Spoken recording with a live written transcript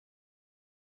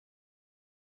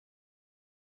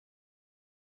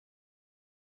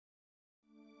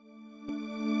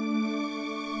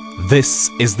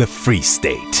This is the Free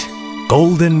State,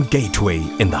 Golden Gateway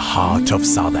in the heart of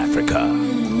South Africa.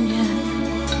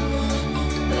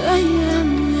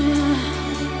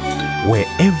 Where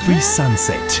every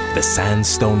sunset, the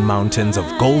sandstone mountains of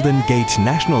Golden Gate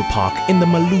National Park in the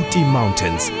Maluti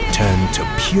Mountains turn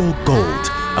to pure gold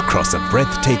across a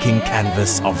breathtaking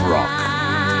canvas of rock.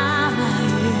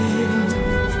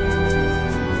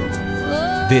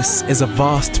 This is a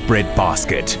vast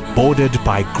breadbasket bordered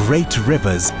by great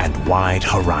rivers and wide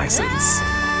horizons.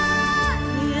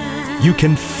 You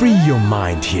can free your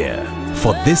mind here,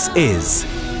 for this is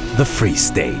the Free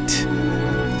State.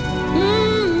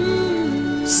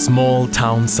 Small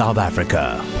town South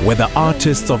Africa, where the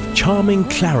artists of charming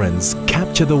Clarence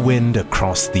capture the wind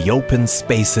across the open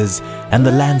spaces and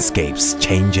the landscape's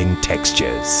changing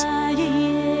textures.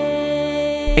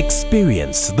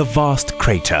 Experience the vast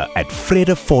crater at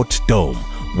Vredefort Dome,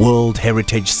 World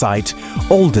Heritage Site,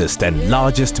 oldest and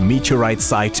largest meteorite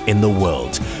site in the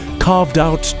world, carved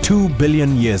out 2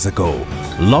 billion years ago,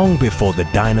 long before the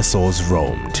dinosaurs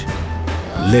roamed.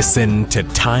 Listen to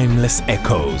timeless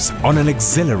echoes on an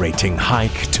exhilarating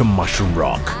hike to Mushroom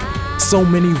Rock. So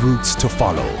many routes to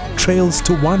follow, trails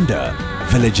to wander,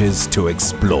 villages to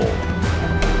explore.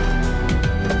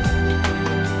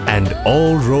 And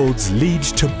all roads lead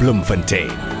to Bloemfontein,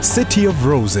 City of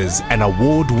Roses and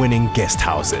award-winning guest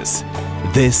houses.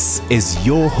 This is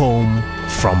your home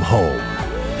from home.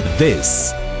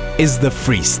 This is the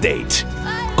Free State,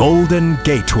 Golden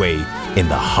Gateway in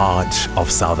the heart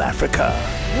of South Africa.